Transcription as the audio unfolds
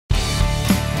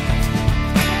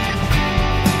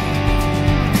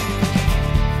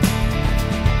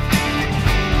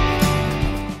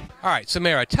All right,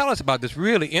 Samara, tell us about this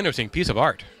really interesting piece of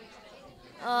art.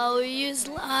 We use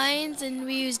lines and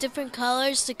we use different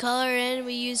colors to color in.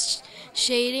 We use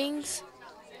shadings.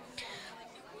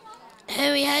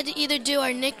 And we had to either do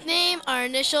our nickname, our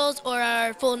initials, or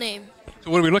our full name.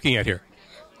 So what are we looking at here?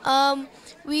 I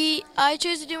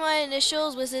chose to do my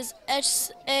initials, which is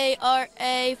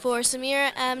SARA for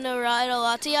Samira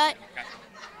Amnaradalatiat.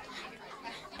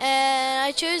 And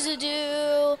I chose to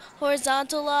do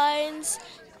horizontal lines,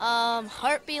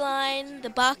 heartbeat line, the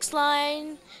box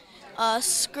line,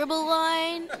 scribble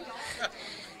line,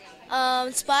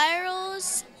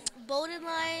 spirals, bolded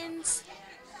lines,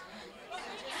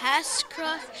 hash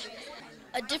crush,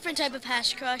 a different type of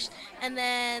hash crush, and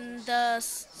then the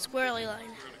squirrely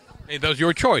line. Hey, those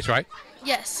your choice, right?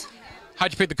 Yes.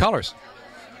 How'd you pick the colors?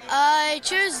 I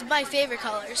chose my favorite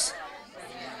colors.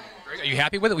 Are you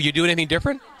happy with it? Will you do anything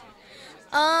different?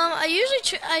 I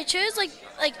usually I chose like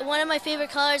one of my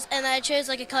favorite colors, and I chose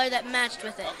like a color that matched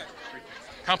with it. Okay.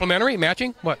 Complementary?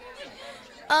 Matching? What?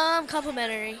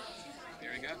 Complimentary.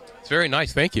 There you go. It's very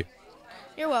nice. Thank you.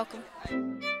 You're welcome.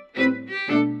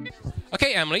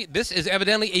 Okay, Emily, this is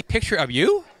evidently a picture of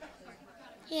you?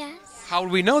 Yes. How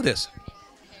would we know this?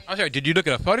 I'm sorry, did you look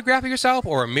at a photograph of yourself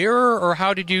or a mirror, or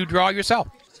how did you draw yourself?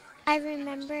 I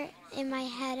remember in my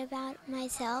head about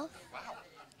myself. Wow.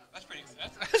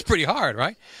 That's pretty hard,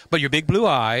 right? But your big blue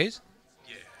eyes.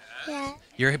 Yeah.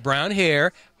 Your brown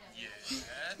hair. Yes.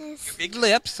 Your big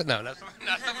lips. No, that's not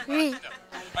right. No. All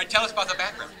right, tell us about the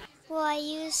background. Well, I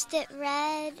used it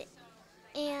red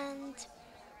and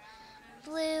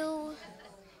blue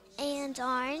and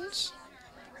orange.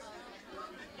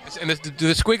 And do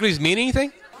the squigglies mean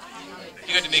anything?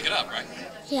 You had to make it up, right?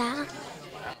 Yeah.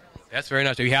 That's very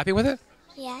nice. Are you happy with it?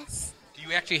 Yes. Do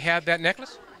you actually have that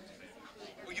necklace?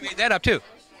 Well, you made that up, too.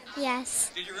 Yes.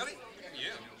 Did you really?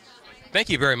 Yeah. Thank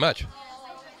you very much.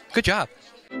 Good job.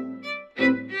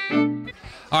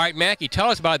 All right, Mackie, tell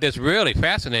us about this really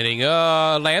fascinating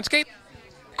landscape.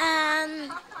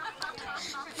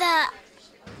 The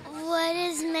wood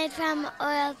is made from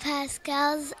oil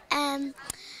pastels, and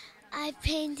I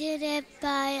painted it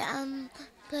by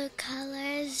blue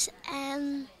colors,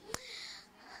 and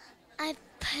I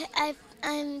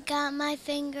got my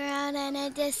finger out, and I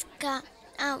just got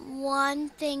one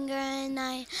finger, and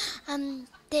I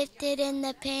dipped it in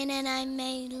the paint, and I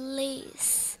made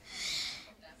leaves.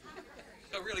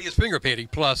 So it really is finger painting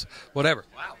plus whatever.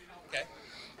 Wow. Okay.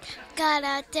 Got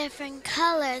out different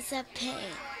colors of paint.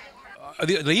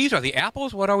 The leaves are the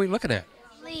apples? What are we looking at?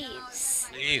 Leaves.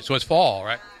 Leaves. So it's fall,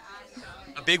 right?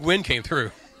 A big wind came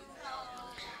through.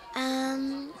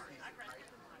 And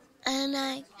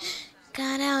I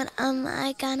got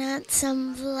out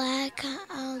some black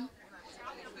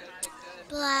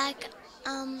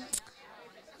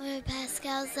oil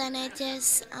pastels, and I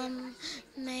just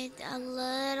made a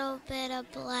little bit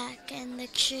of black in the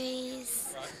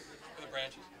trees. Right. For the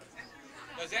branches.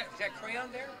 Is that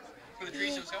crayon there? For the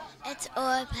trees themselves? It's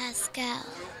oil pastel. Oil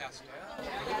pastel.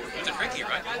 It's a tricky,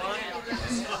 right?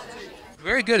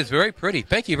 Very good. It's very pretty.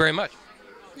 Thank you very much.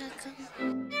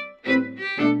 Welcome.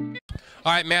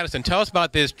 All right, Madison, tell us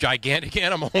about this gigantic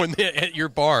animal at your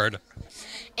barn.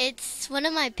 It's one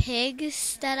of my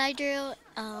pigs that I drew.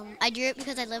 I drew it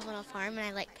because I live on a farm and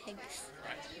I like pigs.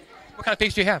 Right. What kind of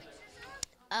pigs do you have?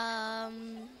 I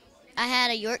had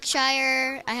a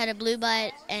Yorkshire, I had a blue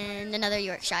butt, and another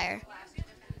Yorkshire.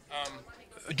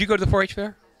 Do you go to the 4-H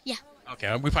fair? Yeah.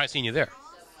 Okay, we've probably seen you there.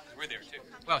 We're there too.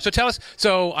 Well, so tell us.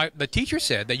 So the teacher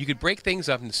said that you could break things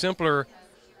up into simpler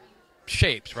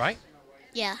shapes, right?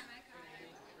 Yeah.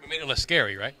 We made it less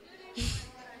scary, right?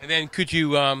 And then could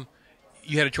you?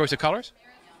 You had a choice of colors?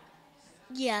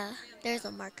 Yeah. There's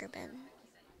a marker bin.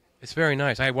 It's very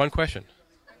nice. I have one question.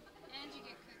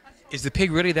 Is the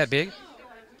pig really that big?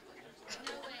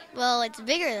 Well, it's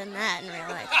bigger than that in real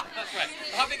life. Right.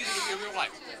 How big is it in real life?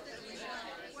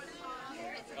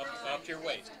 Up to your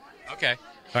waist. Okay. All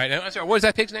right. Now, I'm sorry. What is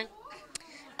that pig's name?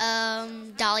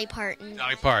 Dolly Parton.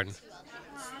 Dolly Parton.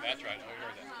 That's right. I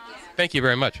heard that. Thank you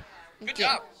very much. Good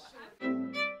job.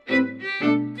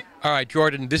 All right,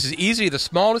 Jordan. This is easily the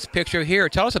smallest picture here.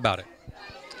 Tell us about it.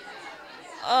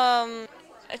 I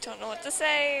don't know what to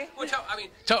say. Well,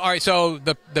 all right. So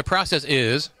the process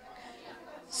is.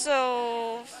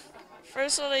 So,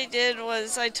 first what I did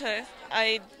was I did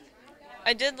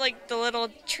like the little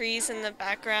trees in the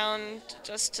background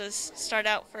just to start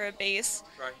out for a base.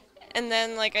 Right. And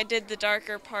then like I did the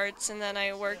darker parts, and then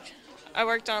I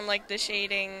worked on like the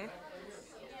shading.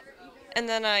 And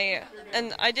then I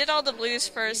did all the blues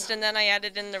first, and then I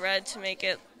added in the red to make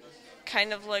it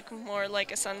kind of look more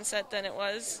like a sunset than it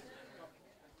was.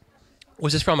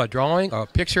 Was this from a drawing, or a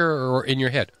picture, or in your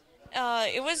head?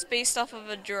 It was based off of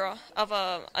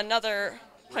another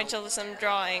pointillism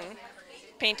drawing,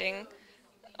 painting,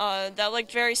 that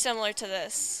looked very similar to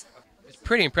this. It's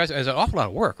pretty impressive. It's an awful lot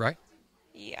of work, right?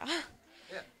 Yeah.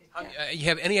 You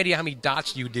have any idea how many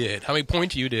dots you did? How many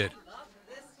points you did?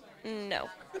 No.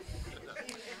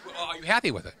 Well, are you happy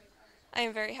with it? I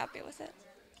am very happy with it.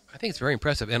 I think it's very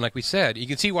impressive. And like we said, you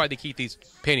can see why they keep these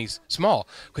paintings small,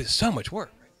 because it's so much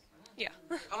work. Yeah.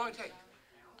 How long did it take?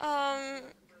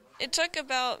 It took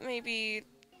about maybe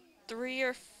 3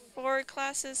 or 4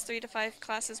 classes, 3 to 5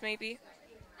 classes maybe.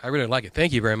 I really like it.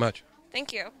 Thank you very much.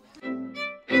 Thank you.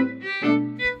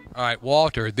 All right,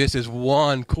 Walter, this is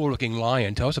one cool-looking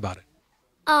lion. Tell us about it.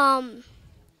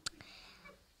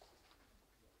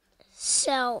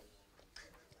 So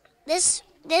this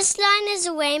lion is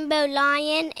a rainbow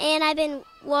lion, and I've been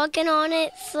working on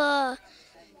it for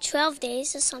 12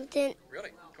 days or something. Really?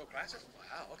 12 classes?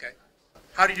 Wow, okay.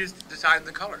 How did you decide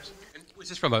the colors? And was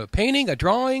this from a painting, a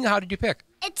drawing? How did you pick?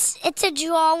 It's a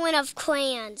drawing of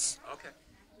crayons. Okay.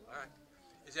 All right.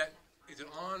 Is it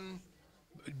on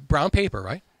brown paper,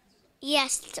 right?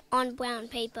 Yes, it's on brown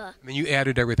paper. I mean, you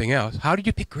added everything else. How did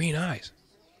you pick green eyes?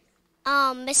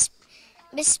 Miss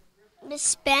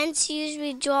Spence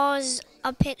usually draws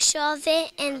a picture of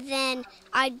it, and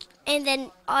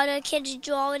then other kids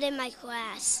draw it in my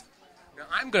class. Now,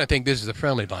 I'm going to think this is a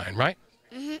friendly lion, right?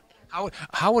 Mhm.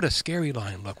 How would a scary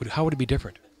lion look? How would it be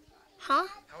different? Huh?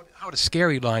 How would a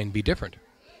scary lion be different?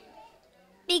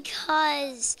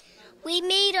 Because we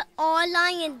made our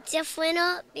lion different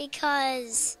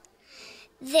because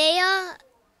they are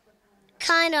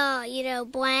kind of,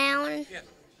 brown. Yeah.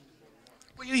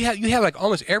 Well, you have like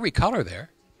almost every color there,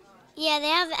 Yeah, they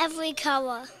have every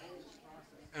color.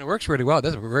 and it works really well.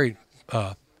 That's a very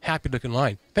happy-looking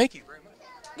lion. Thank you very much.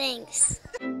 Thanks.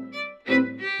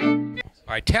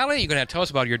 All right, Tally, you're going to have to tell us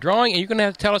about your drawing, and you're going to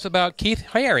have to tell us about Keith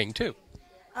Haring, too.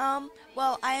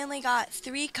 Well, I only got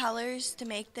 3 colors to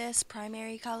make this,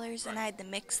 primary colors, and I had to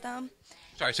mix them.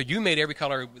 Sorry, so you made every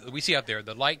color we see out there,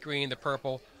 the light green, the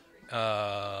purple,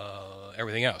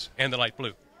 everything else, and the light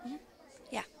blue.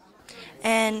 Yeah.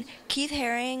 And Keith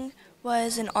Haring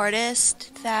was an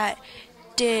artist that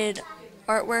did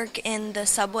artwork in the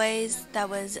subways that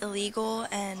was illegal,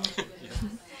 and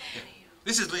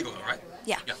This is legal, though, right?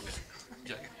 yeah. Yeah.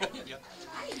 Yeah.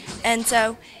 And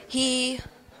so he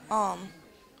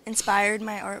inspired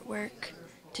my artwork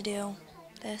to do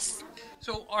this.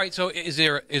 So, all right, so is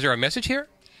there a message here?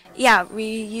 Yeah,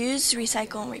 reuse,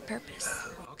 recycle, and repurpose.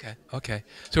 Okay.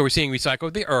 So we're seeing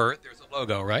recycle the earth. There's a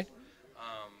logo, right?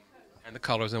 And the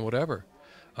colors and whatever.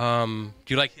 Do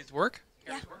you like his work?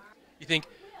 Yeah. You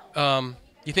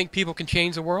think people can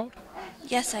change the world?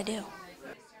 Yes, I do. You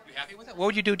happy with it? What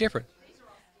would you do different?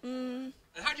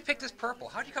 And how'd you pick this purple?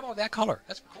 How'd you come up with that color?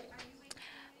 That's cool.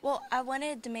 Well, I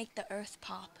wanted to make the earth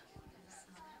pop.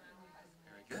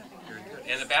 Very good.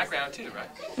 And the background too, right?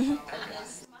 Mm-hmm.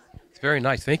 It's very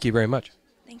nice. Thank you very much.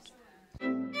 Thank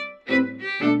you.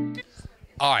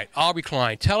 All right, Aubrey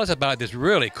Klein, tell us about this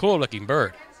really cool-looking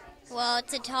bird. Well,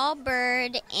 it's a tall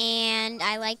bird, and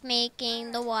I like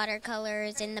making the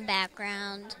watercolors in the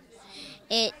background.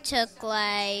 It took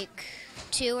like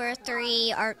 2 or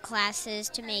 3 art classes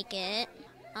to make it.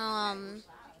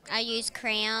 I use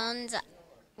crayons.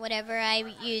 Whatever I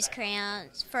use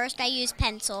crayons. First I used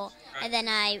pencil, and then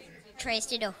I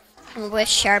traced it with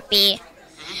Sharpie.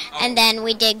 And then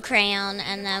we did crayon,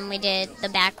 and then we did the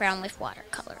background with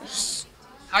watercolors.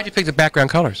 How'd you pick the background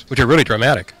colors, which are really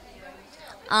dramatic?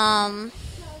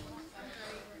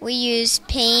 We use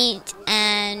paint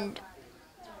and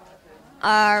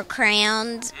our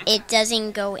crayons. It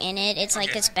doesn't go in it. It's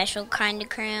like a special kind of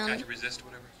crayon. Resist,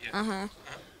 whatever. Yeah.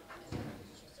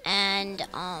 And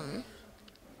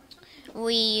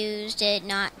we used it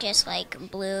not just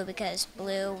like blue, because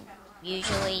blue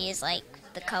usually is like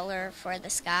the color for the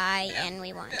sky, and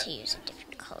we want to use a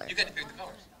different color. You got to pick the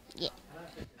colors. Yeah.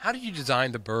 How did you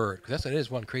design the bird? Because it is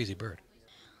one crazy bird.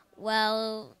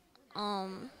 Well,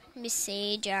 Miss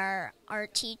Sage, our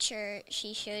art teacher,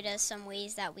 she showed us some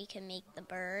ways that we can make the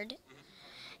bird,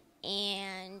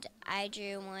 and I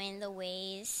drew one of the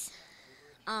ways.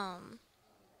 I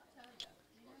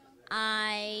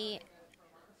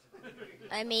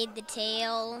made the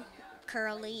tail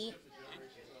curly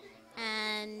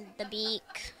and the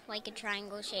beak like a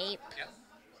triangle shape.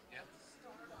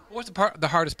 What was the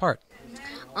hardest part?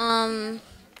 I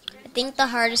think the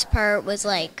hardest part was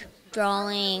like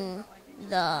drawing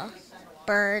the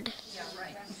bird.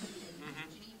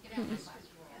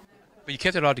 But you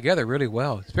kept it all together really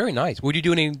well. It's very nice. Would you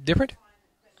do anything different?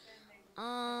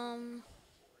 No.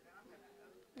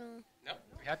 No.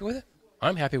 Happy with it?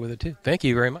 I'm happy with it too. Thank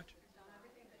you very much.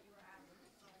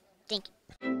 Thank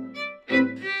you.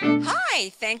 Hi,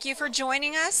 thank you for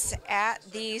joining us at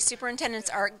the Superintendents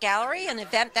Art Gallery, an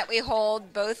event that we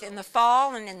hold both in the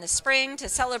fall and in the spring to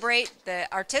celebrate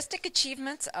the artistic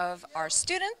achievements of our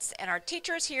students and our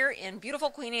teachers here in beautiful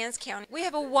Queen Anne's County. We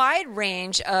have a wide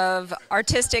range of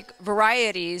artistic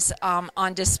varieties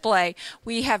on display.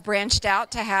 We have branched out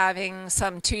to having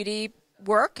some 2D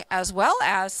work as well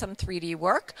as some 3D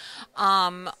work.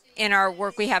 In our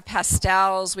work we have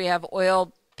pastels, we have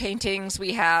oil paintings,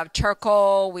 we have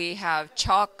charcoal, we have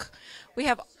chalk, we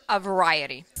have a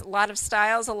variety. A lot of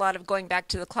styles, a lot of going back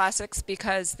to the classics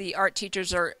because the art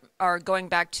teachers are going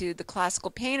back to the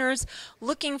classical painters,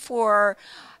 looking for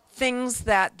things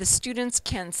that the students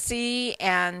can see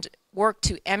and work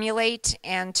to emulate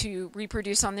and to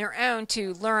reproduce on their own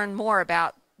to learn more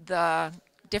about the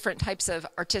different types of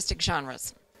artistic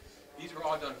genres. These were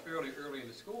all done fairly early in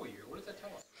the school year. What does that tell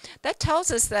us? That tells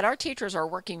us that our teachers are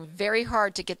working very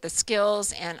hard to get the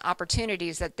skills and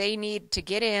opportunities that they need to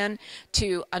get in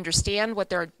to understand what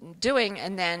they're doing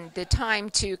and then the time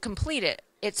to complete it.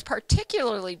 It's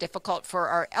particularly difficult for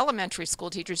our elementary school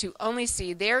teachers who only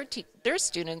see their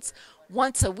students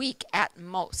once a week at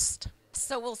most.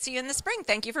 So we'll see you in the spring.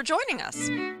 Thank you for joining us.